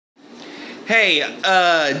Hey,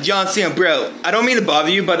 John Cena, bro, I don't mean to bother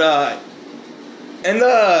you, but, in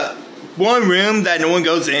the one room that no one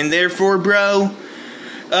goes in there for, bro,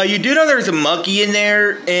 you do know there's a monkey in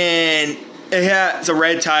there, and it has a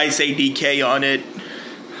red tie, say DK on it.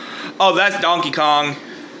 Oh, that's Donkey Kong.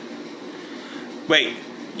 Wait,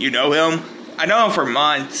 you know him? I know him for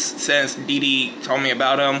months, since Dee told me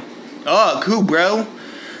about him. Oh, cool, bro.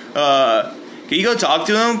 Can you go talk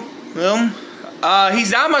to him?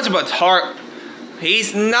 He's not much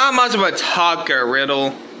of a talker,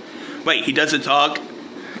 Riddle. Wait, he doesn't talk?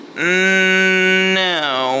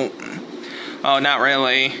 No. Oh, not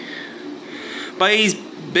really. But he's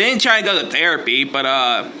been trying to go to therapy, but,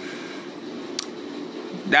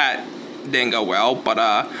 that didn't go well, but,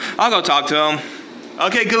 I'll go talk to him.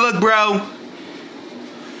 Okay, good luck, bro.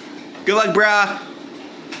 Good luck, brah.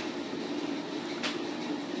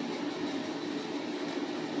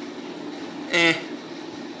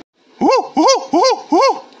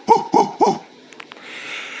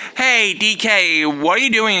 Hey, DK, what are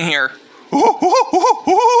you doing in here?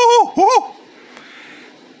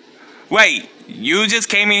 Wait, you just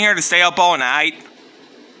came in here to stay up all night?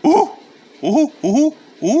 Okay,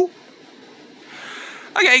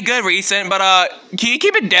 good reason, but, can you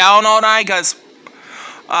keep it down all night? Cause,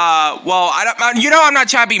 well, I'm not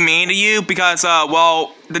trying to be mean to you, because,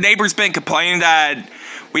 well, the neighbor's been complaining that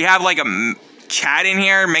we have, like, a cat in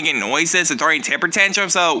here making noises and throwing temper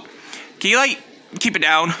tantrums, so, can you, like, keep it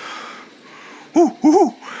down?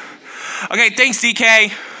 Okay, thanks, DK.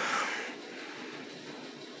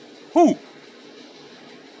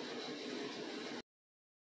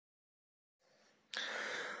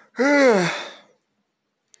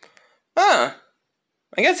 Huh.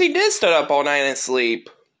 I guess he did stay up all night and sleep.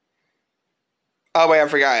 Oh, wait, I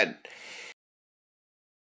forgot.